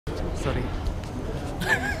Sorry.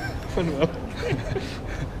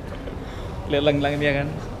 Lihat lang dia kan.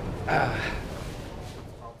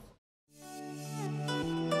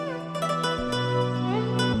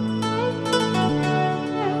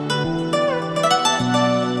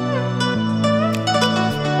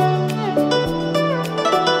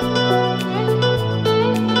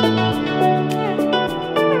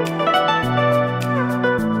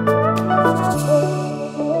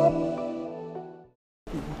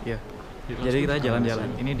 Jadi kita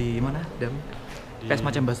jalan-jalan. Ini di mana, Dam? Kayak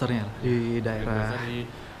semacam bazarnya di daerah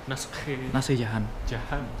Naqsh-E Jahan.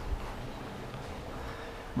 Jahan.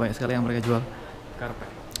 Banyak sekali yang mereka jual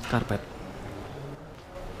karpet.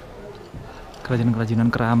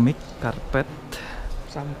 Kerajinan keramik, karpet,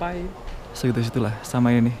 Sampai segitu-situlah.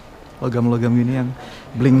 Sama ini logam-logam gini yang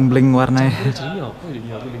bling-bling warnanya.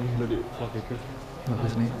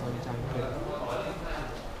 Bagus nih.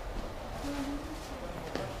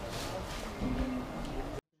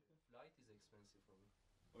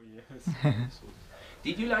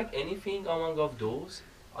 Did you like anything among of those?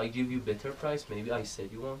 I give you better price. Maybe I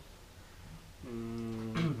said you want.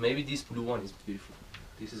 Maybe this blue one is beautiful.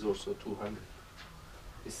 This is also 200.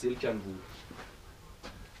 It's silk and wool.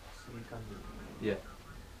 Yeah.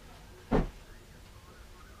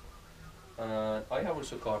 I have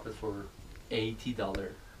also carpet for $80. Like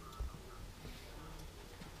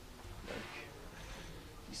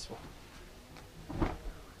this one.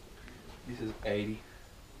 This is 80.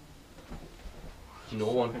 No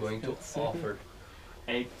one going to offer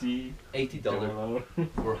 $80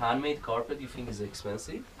 for handmade carpet. You think is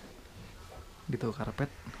expensive? Gitu karpet,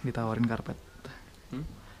 ditawarin karpet.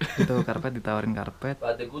 Gitu karpet, ditawarin karpet.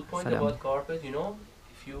 But the good point about carpet, you know,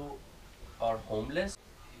 if you are homeless,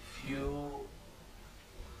 you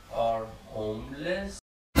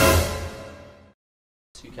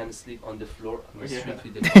can sleep on the floor on the street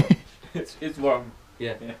with the carpet. it's warm.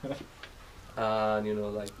 Yeah. And you know,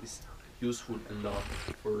 like it's useful a lot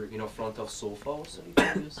for, you know, front of sofa also you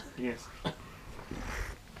can use. Yes.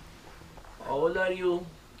 How old are you?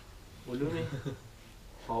 Ulumi?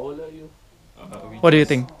 How old are you? What do you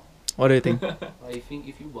think? I think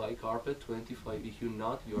if you buy carpet 25, if you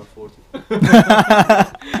not, you are 45.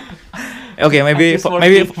 Okay, maybe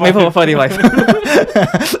 45.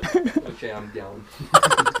 Okay, I'm down.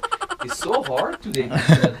 It's so hard today.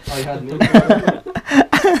 I had milk.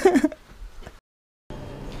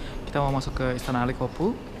 Kita mau masuk ke Istana Ali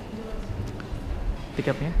Kopu.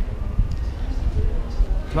 Tiketnya.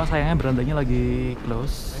 Cuma sayangnya berandanya lagi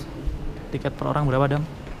close. Tiket per orang berapa, Dam?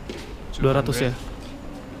 200 ya?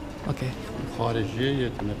 Oke.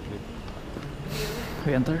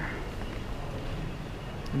 We enter.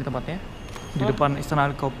 Ini tempatnya. Di depan Istana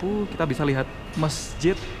Ali Kopu kita bisa lihat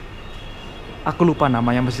masjid. Aku lupa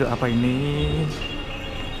namanya masjid apa ini.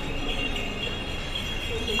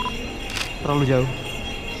 Terlalu jauh.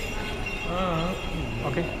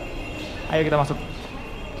 Oke. Ayo kita masuk.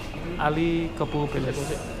 Ali Kopu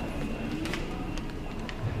Palace.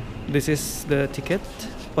 This is the ticket.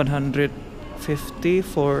 150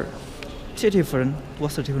 for different.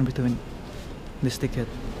 What's the difference between this ticket?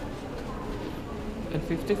 And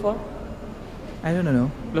 54? I don't know.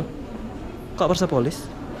 Loh, kok Persepolis?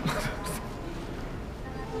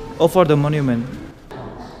 Oh, for the monument.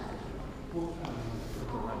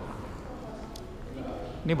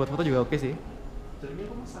 Ini buat foto juga oke sih.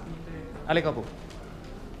 Ali Kopu.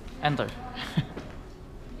 Enter.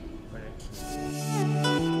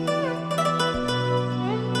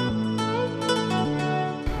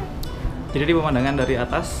 Jadi di pemandangan dari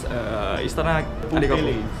atas Istana Ali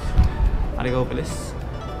Kopu. Ali Kopu Palace.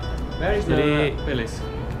 where is Jadi- the palace?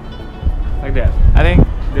 Like that. I think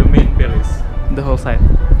The main palace. the whole side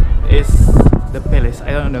is the palace.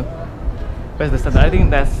 I don't know. Where's the center? I think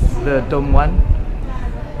that's the dome one.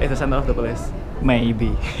 It's the center of the palace.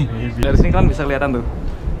 Maybe. Dari sini kan bisa kelihatan tuh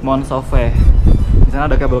Oshova. Di sana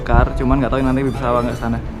ada kabel car, cuman nggak tahu nanti bisa apa nggak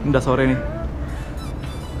sana. Ini udah sore nih.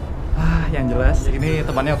 Yang jelas ini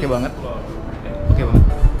tempatnya oke banget. Oke banget.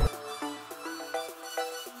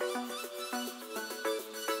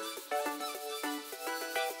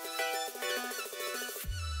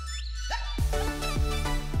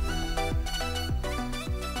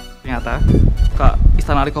 Ternyata Kak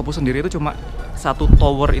Istana Ali Kopu sendiri itu cuma satu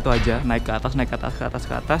tower itu aja, naik ke atas,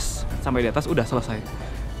 sampai di atas udah selesai.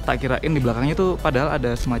 Tak kirain di belakangnya tuh padahal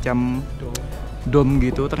ada semacam dome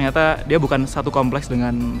gitu. Ternyata dia bukan satu kompleks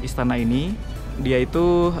dengan istana ini. Dia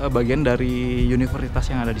itu bagian dari universitas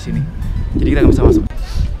yang ada di sini. Jadi kita nggak bisa masuk.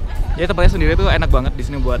 Jadi tempatnya sendiri tuh enak banget di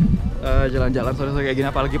sini buat jalan-jalan sore-sore kayak gini,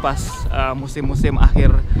 apalagi pas musim-musim akhir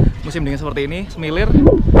musim dingin seperti ini, semilir,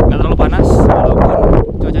 nggak terlalu panas, walaupun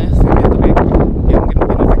cuacanya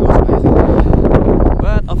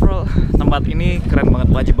tempat ini keren banget,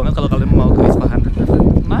 wajib banget kalau kalian mau ke Isfahan.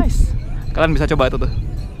 Nice, kalian bisa coba itu tuh.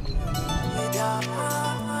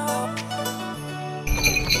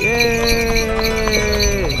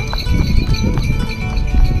 Yeay,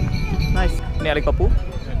 nice. Ini Ali Kopu.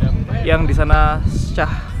 Yang di sana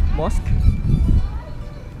Shah Mosque.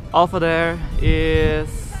 Over there is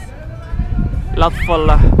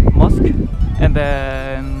Lutfullah Mosque, and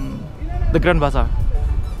then the Grand Bazaar.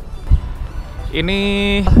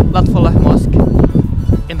 Ini Lutfullah Mosque.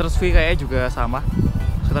 Entrance fee kayaknya juga sama,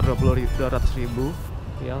 sekitar 200.000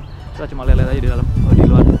 rial. Kita cuma lihat aja di dalam, di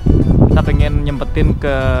luar. Kita pengen nyempetin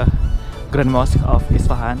ke Grand Mosque of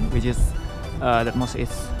Isfahan, which is that mosque is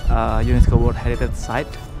UNESCO World Heritage Site.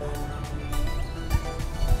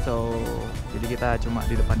 So, jadi kita cuma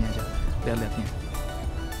di depannya aja, lihat-lihatnya.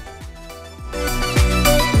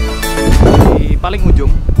 Di paling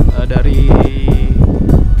ujung dari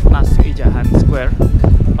Naqsh-E Jahan Square,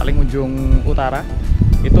 paling ujung utara,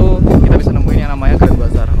 itu kita bisa nemuin yang namanya Grand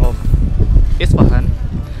Bazaar of Isfahan,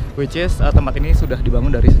 which is tempat ini sudah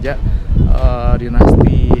dibangun dari sejak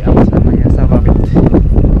dinasti apa namanya Safavid.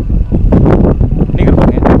 Ini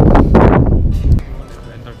gerbangnya.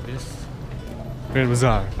 Enter this Grand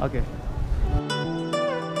Bazaar. Oke.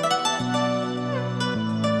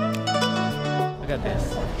 Look at this.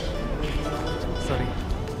 Sorry.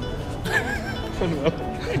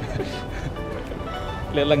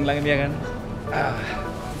 Lihat langit-langitnya kan.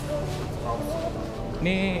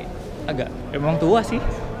 Ini agak emang tua sih.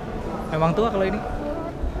 Memang tua kalau ini.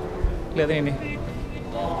 Lihat ini.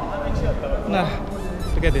 Nah,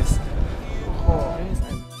 look at this.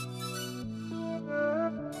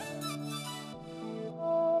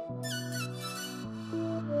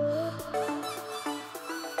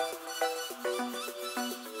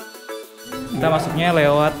 Kita masuknya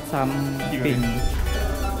lewat samping.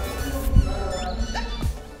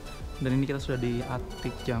 Dan ini kita sudah di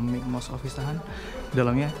Atik Jami Mosque of Isfahan.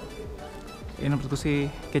 Dalamnya ini menurutku sih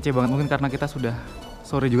kece banget, mungkin karena kita sudah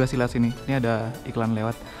sore juga sih lihat sini. Ini ada iklan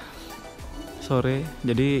lewat sore,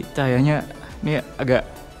 jadi cahayanya ini agak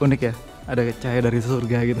unik ya. Ada cahaya dari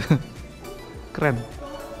surga gitu. Keren.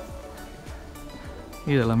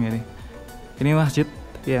 Ini dalamnya nih. Ini masjid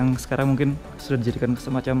yang sekarang mungkin sudah dijadikan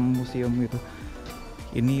semacam museum gitu.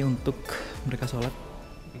 Ini untuk mereka sholat,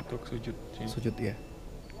 Untuk sujud. sujud ya.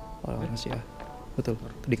 Orang Syiah. Betul,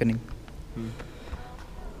 di kening.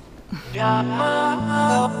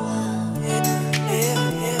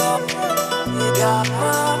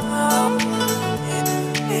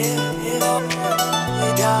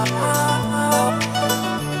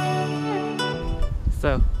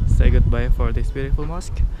 So, say goodbye for this beautiful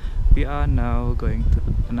mosque. We are now going to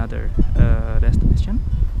another destination.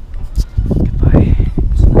 Goodbye.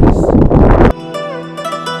 It's nice.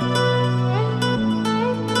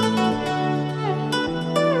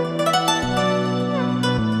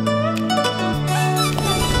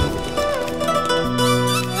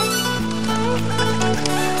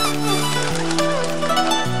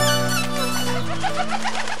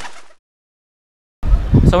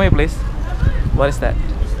 Show me please. What is that?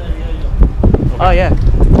 Oh yeah.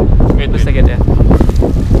 Wait second ya.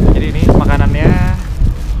 Jadi ini makanannya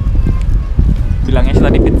bilangnya sih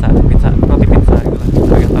tadi pizza, roti pizza gitu lah.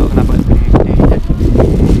 Saya nggak tahu kenapa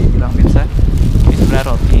dibilang pizza. Ini sebenarnya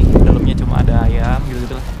roti, dalamnya cuma ada ayam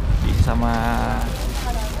gitu lah, diisi sama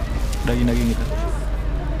daging-daging gitu.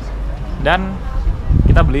 Dan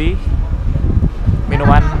kita beli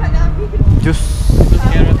minuman jus.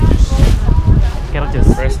 Carrot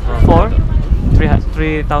juice for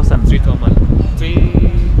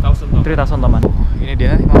 3,000 teman. Ini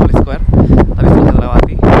dia Imam Square. Tadi sudah kita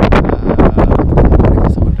lewati.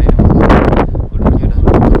 Sebenarnya ini udaranya udah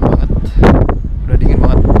turun banget, udah dingin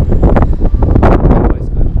banget. Imam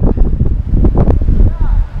Square.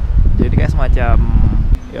 Jadi kayak semacam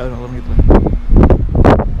ya udah gitu lah.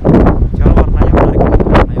 Cuma warnanya menarik banget,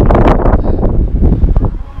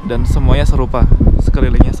 dan semuanya serupa,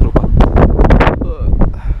 sekelilingnya serupa.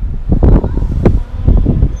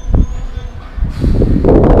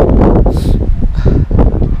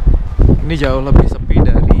 Ini jauh lebih sepi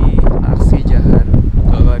dari Naqsh-E Jahan.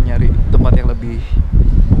 Kalau nyari tempat yang lebih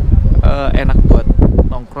enak buat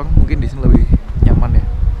nongkrong, mungkin di sini lebih nyaman ya.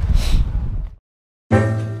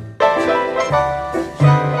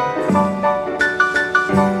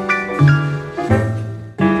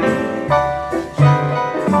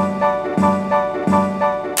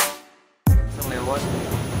 Lewat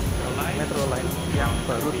metro line yang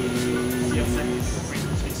baru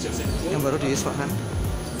di Isfahan.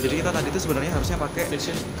 Jadi kita tadi itu sebenarnya harusnya pakai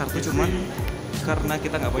kartu, cuman karena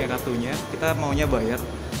kita nggak punya kartunya, kita maunya bayar,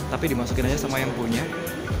 tapi dimasukin aja sama yang punya.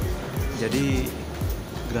 jadi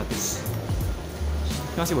gratis.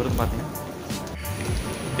 Ini masih baru tempatnya.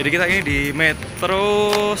 Jadi kita ini di Metro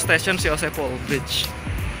Station Si-O-Seh Bridge.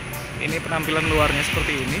 Ini penampilan luarnya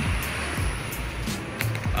seperti ini.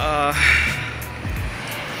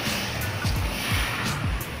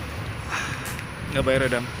 Nggak bayar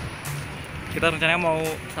Dam. Kita rencananya mau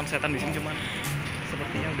sunsetan di sini, cuman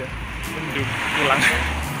sepertinya udah mendung pulang.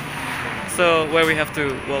 So where we have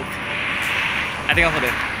to walk? I think over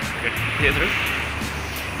there. Okay. Is it true?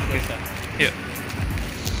 Okay. Yuk.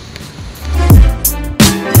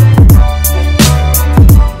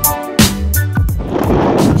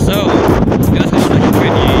 So kita sekarang udah nyampe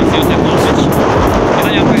di Si-O-Seh Bridge. Kita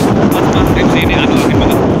nyampe pas maghrib sih, ini aduh angin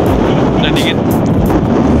banget. Udah dingin.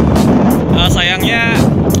 Sayangnya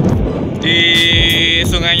di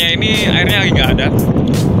sungainya ini airnya lagi nggak ada,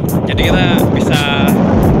 jadi kita bisa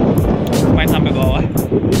main sampai bawah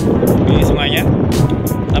di sungainya.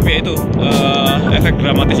 Tapi ya itu efek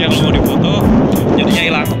dramatisnya kalau mau difoto jadinya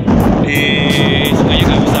hilang. Di sungainya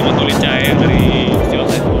nggak bisa mantulin cahaya dari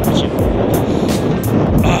Si-O-Seh Bridge.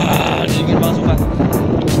 Dingin banget suka.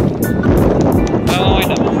 Kalau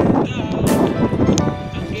enak.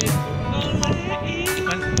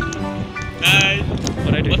 Hi.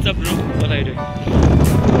 What's up, bro? What are you doing?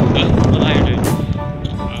 What are you doing?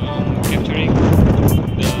 Capturing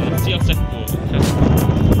the Si-O-Seh pool.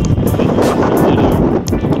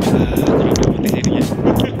 Kurang dramatis ininya.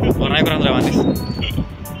 Warnanya kurang dramatis.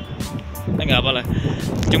 Nggak apa lah.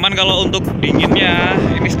 Cuman kalau untuk dinginnya,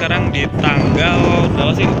 ini sekarang di tanggal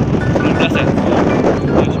berapa sih? 19 ya?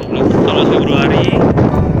 19 Februari.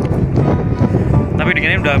 Tapi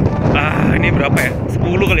dinginnya udah, ini berapa ya? 10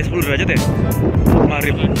 kali, 10 derajat ya?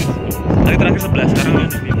 Maghrib. Tadi terakhir 11, sekarang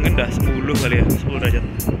mungkin udah 10 kali ya, 10 derajat.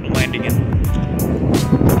 Lumayan dingin.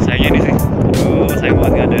 Sayangnya ini sih. Sayang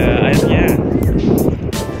banget nggak ada airnya.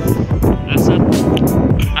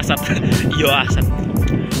 Asat. Iya asat.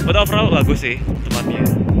 But overall bagus sih tempatnya.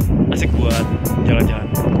 Asik buat jalan-jalan.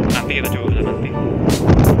 Nanti kita coba kesana nanti.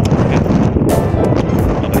 Oke.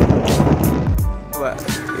 Bye-bye. Coba,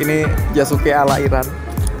 ini jasuke ala Iran.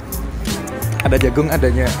 Ada jagung, ada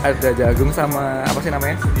jagung sama apa sih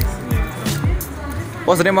namanya?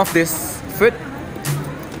 What's the name of this food?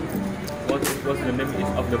 What's the name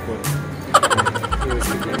of the food?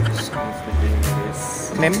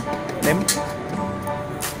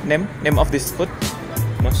 Name of this food?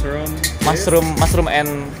 Mushroom and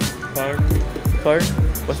corn.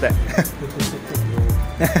 What's that?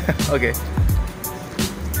 Oke.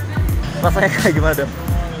 Rasanya kayak gimana Dam?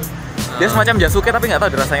 Dia semacam jasuke tapi nggak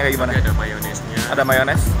tahu rasanya kayak gimana. Ada mayonesnya. Ada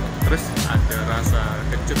mayones, terus Ada rasa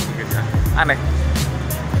kecut mungkin ya. aneh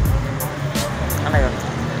ya.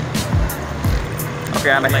 Oke,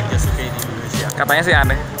 aneh. Like jasuke di Indonesia. Katanya sih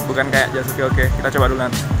aneh, bukan kayak jasuke. Oke, kita coba dulu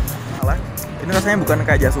nanti. Salah. Ini rasanya bukan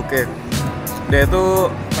kayak jasuke. Dia itu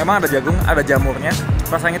memang ada jagung, ada jamurnya.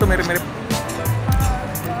 Rasanya itu mirip-mirip.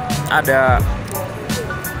 Ada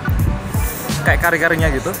kayak kari-karinya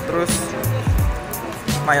gitu, terus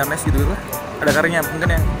mayones gitu lah. Ada karinya,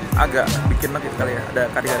 mungkin yang agak bikin lagi kali ya, ada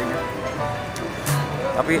kari-karinya.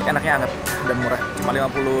 Tapi enaknya anget dan murah, cuma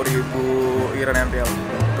 50.000 Iranvlog,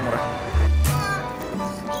 itu murah.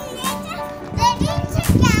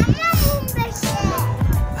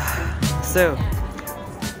 So,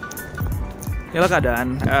 inilah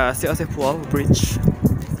keadaan Si-O-Seh Bridge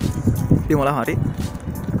di malam hari.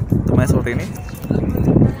 Tempatnya seperti ini.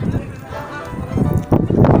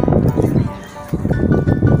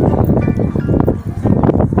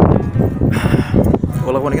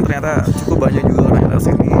 Walaupun ini ternyata cukup banyak juga orang yang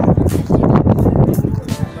sini.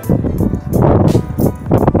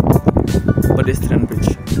 Pedestrian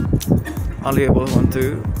bridge. Only people want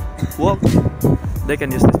to walk, they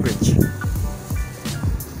can use this bridge.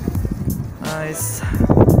 Nice.